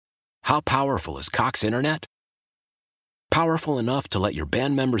How powerful is Cox Internet? Powerful enough to let your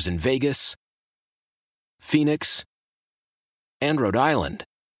band members in Vegas, Phoenix, and Rhode Island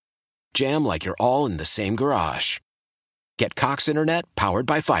jam like you're all in the same garage. Get Cox Internet powered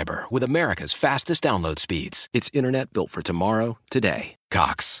by fiber with America's fastest download speeds. It's internet built for tomorrow, today.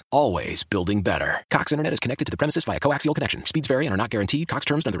 Cox, always building better. Cox Internet is connected to the premises via coaxial connection. Speeds vary and are not guaranteed. Cox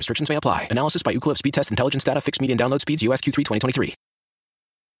terms and other restrictions may apply. Analysis by Ookla Speed Test Intelligence Data. Fixed median download speeds. US Q3 2023.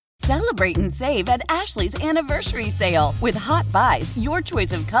 Celebrate and save at Ashley's Anniversary Sale. With Hot Buys, your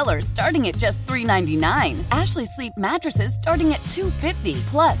choice of colors starting at just $3.99. Ashley Sleep mattresses starting at $2.50.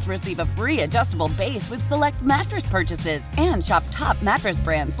 Plus, receive a free adjustable base with select mattress purchases. And shop top mattress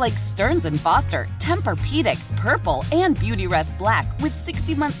brands like Stearns & Foster, Tempur-Pedic, Purple, and Beautyrest Black with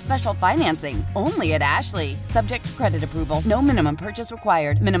 60-month special financing. Only at Ashley. Subject to credit approval. No minimum purchase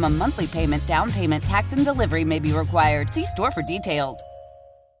required. Minimum monthly payment, down payment, tax, and delivery may be required. See store for details.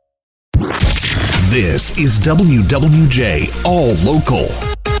 This is WWJ All Local.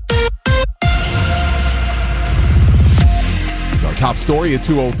 Our top story at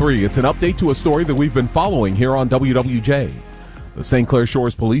 2:03. It's an update to a story that we've been following here on WWJ. The St. Clair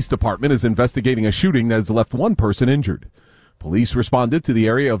Shores Police Department is investigating a shooting that has left one person injured. Police responded to the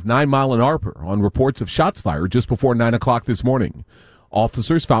area of 9 Mile and Harper on reports of shots fired just before 9 o'clock this morning.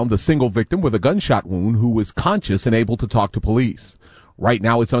 Officers found a single victim with a gunshot wound who was conscious and able to talk to police. Right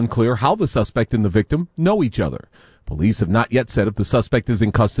now, it's unclear how the suspect and the victim know each other. Police have not yet said if the suspect is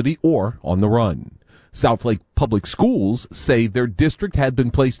in custody or on the run. Southlake Public Schools say their district had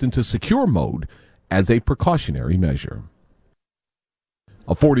been placed into secure mode as a precautionary measure.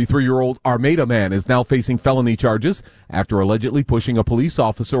 A 43-year-old Armada man is now facing felony charges after allegedly pushing a police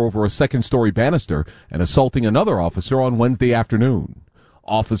officer over a second-story banister and assaulting another officer on Wednesday afternoon.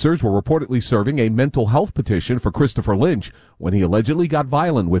 Officers were reportedly serving a mental health petition for Christopher Lynch when he allegedly got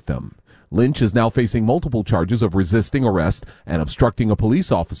violent with them. Lynch is now facing multiple charges of resisting arrest and obstructing a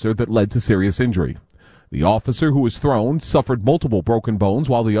police officer that led to serious injury. The officer who was thrown suffered multiple broken bones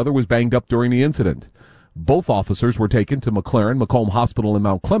while the other was banged up during the incident. Both officers were taken to Macomb Hospital in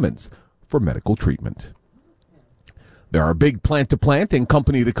Mount Clemens for medical treatment. There are big plant-to-plant and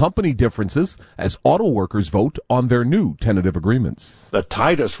company-to-company differences as auto workers vote on their new tentative agreements. The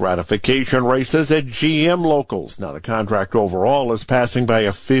tightest ratification races at GM locals. Now, the contract overall is passing by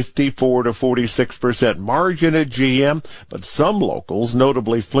a 54 to 46% margin at GM, but some locals,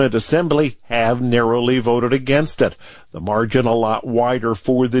 notably Flint Assembly, have narrowly voted against it. The margin a lot wider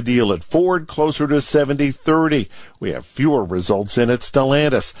for the deal at Ford, closer to 70-30. We have fewer results in at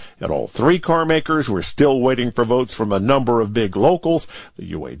Stellantis. At all three car makers, we're still waiting for votes from a number of big locals.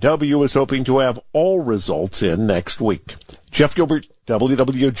 The UAW is hoping to have all results in next week. Jeff Gilbert,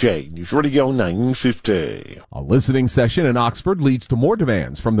 WWJ, News Radio 950. A listening session in Oxford leads to more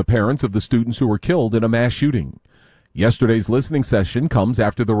demands from the parents of the students who were killed in a mass shooting. Yesterday's listening session comes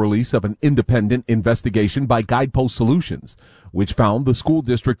after the release of an independent investigation by Guidepost Solutions, which found the school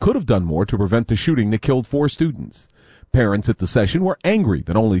district could have done more to prevent the shooting that killed 4 students. Parents at the session were angry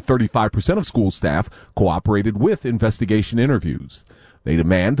that only 35% of school staff cooperated with investigation interviews. They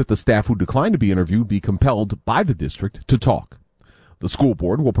demand that the staff who declined to be interviewed be compelled by the district to talk. The school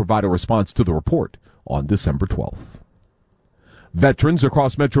board will provide a response to the report on December 12th. Veterans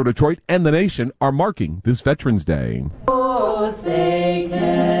across Metro Detroit and the nation are marking this Veterans Day. Oh, say,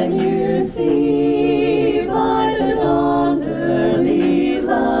 can you see by the dawn's early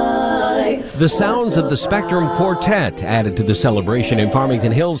light? The sounds of the Spectrum Quartet added to the celebration in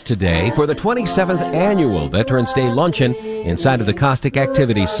Farmington Hills today for the 27th annual Veterans Day luncheon inside of the Caustic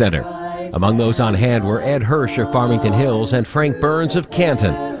Activities Center. Among those on hand were Ed Hirsch of Farmington Hills and Frank Burns of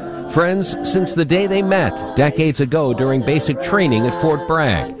Canton. Friends since the day they met decades ago during basic training at Fort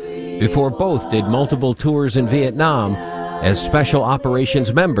Bragg, before both did multiple tours in Vietnam as special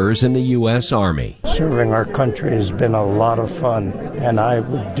operations members in the U.S. Army. Serving our country has been a lot of fun, and I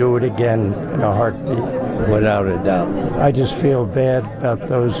would do it again in a heartbeat. Without a doubt. I just feel bad about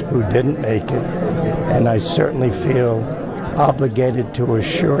those who didn't make it, and I certainly feel obligated to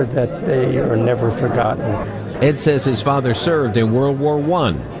assure that they are never forgotten. Ed says his father served in World War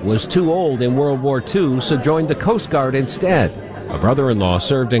I, was too old in World War II, so joined the Coast Guard instead. A brother-in-law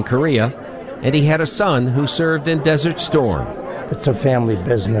served in Korea, and he had a son who served in Desert Storm. It's a family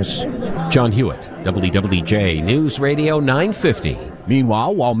business. John Hewitt, WWJ News Radio 950.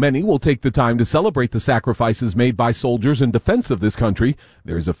 Meanwhile, while many will take the time to celebrate the sacrifices made by soldiers in defense of this country,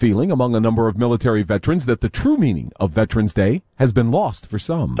 there is a feeling among a number of military veterans that the true meaning of Veterans Day has been lost for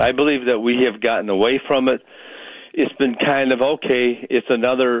some. I believe that we have gotten away from it. It's been kind of, okay, it's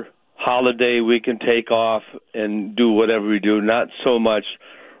another holiday we can take off and do whatever we do, not so much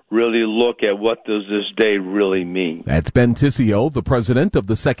really look at what does this day really mean. That's Ben Tissio, the president of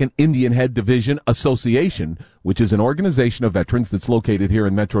the 2nd Indian Head Division Association, which is an organization of veterans that's located here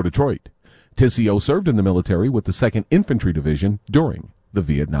in Metro Detroit. Tissio served in the military with the 2nd Infantry Division during the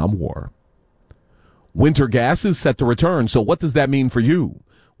Vietnam War. Winter gas is set to return, so what does that mean for you?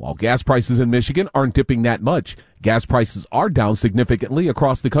 While gas prices in Michigan aren't dipping that much, gas prices are down significantly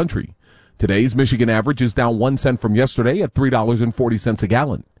across the country. Today's Michigan average is down 1 cent from yesterday at $3.40 a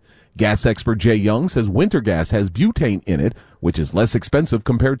gallon. Gas expert Jay Young says winter gas has butane in it, which is less expensive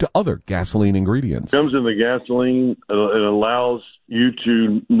compared to other gasoline ingredients. It comes in the gasoline. It allows you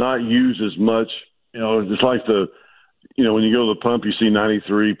to not use as much. Just like when you go to the pump, you see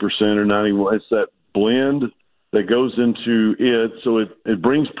 93% or 91%. It's that blend that goes into it, so it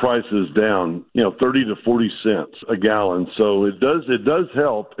brings prices down, 30 to 40 cents a gallon. So it does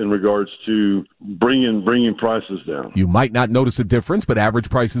help in regards to bringing prices down. You might not notice a difference, but average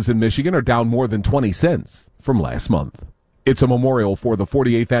prices in Michigan are down more than 20 cents from last month. It's a memorial for the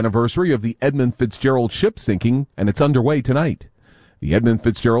 48th anniversary of the Edmund Fitzgerald ship sinking, and it's underway tonight. The Edmund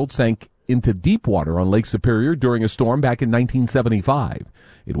Fitzgerald sank into deep water on Lake Superior during a storm back in 1975.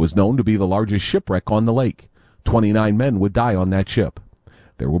 It was known to be the largest shipwreck on the lake. 29 men would die on that ship.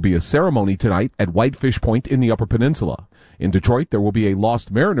 There will be a ceremony tonight at Whitefish Point in the Upper Peninsula. In Detroit, there will be a Lost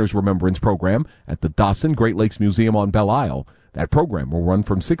Mariners Remembrance program at the Dawson Great Lakes Museum on Belle Isle. That program will run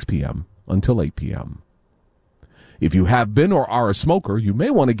from 6 p.m. until 8 p.m. If you have been or are a smoker, you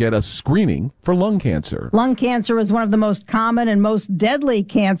may want to get a screening for lung cancer. Lung cancer is one of the most common and most deadly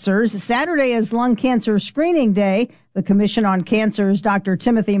cancers. Saturday is Lung Cancer Screening Day. The Commission on Cancer's Dr.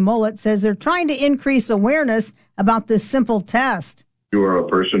 Timothy Mullett says they're trying to increase awareness about this simple test. If you are a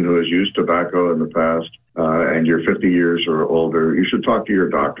person who has used tobacco in the past and you're 50 years or older, you should talk to your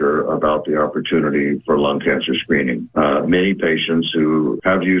doctor about the opportunity for lung cancer screening. Many patients who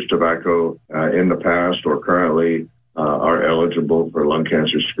have used tobacco in the past or currently are eligible for lung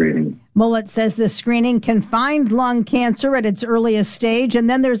cancer screening. Mullett says the screening can find lung cancer at its earliest stage, and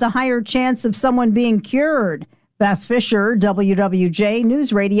then there's a higher chance of someone being cured. Beth Fisher, WWJ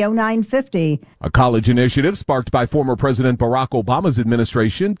News Radio 950. A college initiative sparked by former President Barack Obama's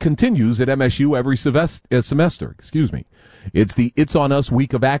administration continues at MSU every semester. It's the It's On Us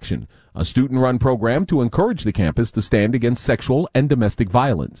Week of Action, a student-run program to encourage the campus to stand against sexual and domestic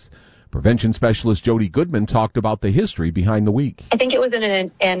violence. Prevention specialist Jody Goodman talked about the history behind the week. I think it was an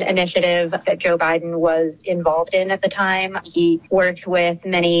initiative that Joe Biden was involved in at the time. He worked with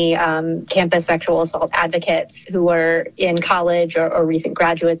many campus sexual assault advocates who were in college or recent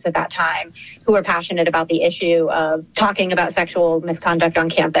graduates at that time who were passionate about the issue of talking about sexual misconduct on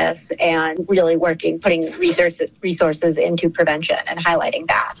campus and really putting resources into prevention and highlighting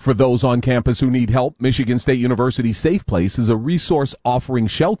that. For those on campus who need help, Michigan State University Safe Place is a resource offering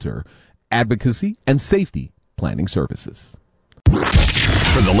shelter, advocacy, and safety planning services.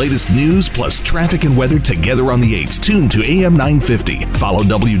 For the latest news plus traffic and weather together on the 8s, tune to AM 950. Follow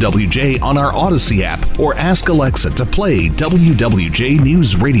WWJ on our Odyssey app or ask Alexa to play WWJ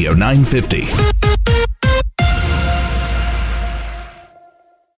News Radio 950.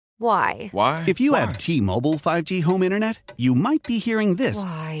 Why? If you have T-Mobile 5G home internet, you might be hearing this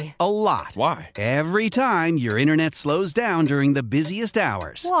a lot. Why? Every time your internet slows down during the busiest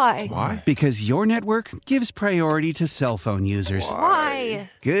hours. Why? Because your network gives priority to cell phone users. Why?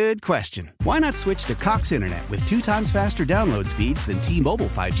 Good question. Why not switch to Cox Internet with 2 times faster download speeds than T-Mobile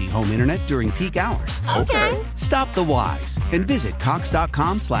 5G home internet during peak hours? Okay. Stop the whys and visit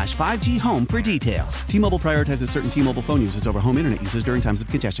cox.com/5G home for details. T-Mobile prioritizes certain T-Mobile phone users over home internet users during times of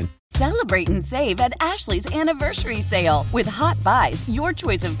congestion. Celebrate and save at Ashley's Anniversary Sale. With Hot Buys, your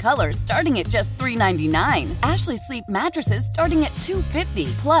choice of colors starting at just $3.99. Ashley Sleep mattresses starting at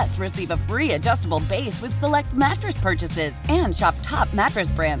 $2.50. Plus, receive a free adjustable base with select mattress purchases. And shop top mattress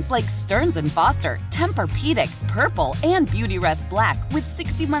brands like Stearns & Foster, Tempur-Pedic, Purple, and Beautyrest Black with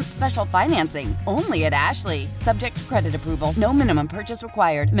 60-month special financing. Only at Ashley. Subject to credit approval. No minimum purchase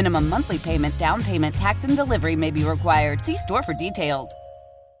required. Minimum monthly payment, down payment, tax, and delivery may be required. See store for details.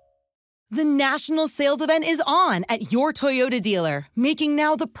 The national sales event is on at your Toyota dealer, making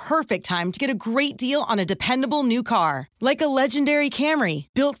now the perfect time to get a great deal on a dependable new car. Like a legendary Camry,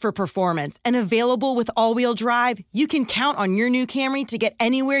 built for performance and available with all-wheel drive, you can count on your new Camry to get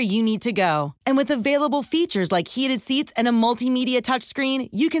anywhere you need to go. And with available features like heated seats and a multimedia touchscreen,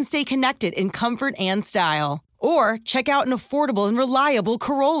 you can stay connected in comfort and style. Or check out an affordable and reliable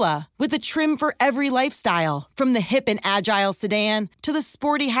Corolla with a trim for every lifestyle. From the hip and agile sedan to the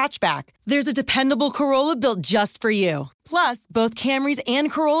sporty hatchback, there's a dependable Corolla built just for you. Plus, both Camrys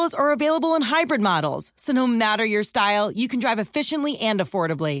and Corollas are available in hybrid models, so no matter your style, you can drive efficiently and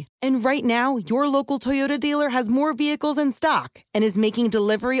affordably. And right now, your local Toyota dealer has more vehicles in stock and is making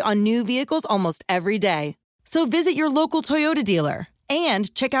delivery on new vehicles almost every day. So visit your local Toyota dealer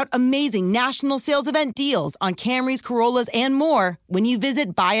and check out amazing national sales event deals on Camrys, Corollas, and more when you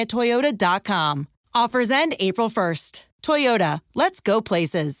visit buyatoyota.com. Offers end April 1st. Toyota, let's go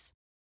places.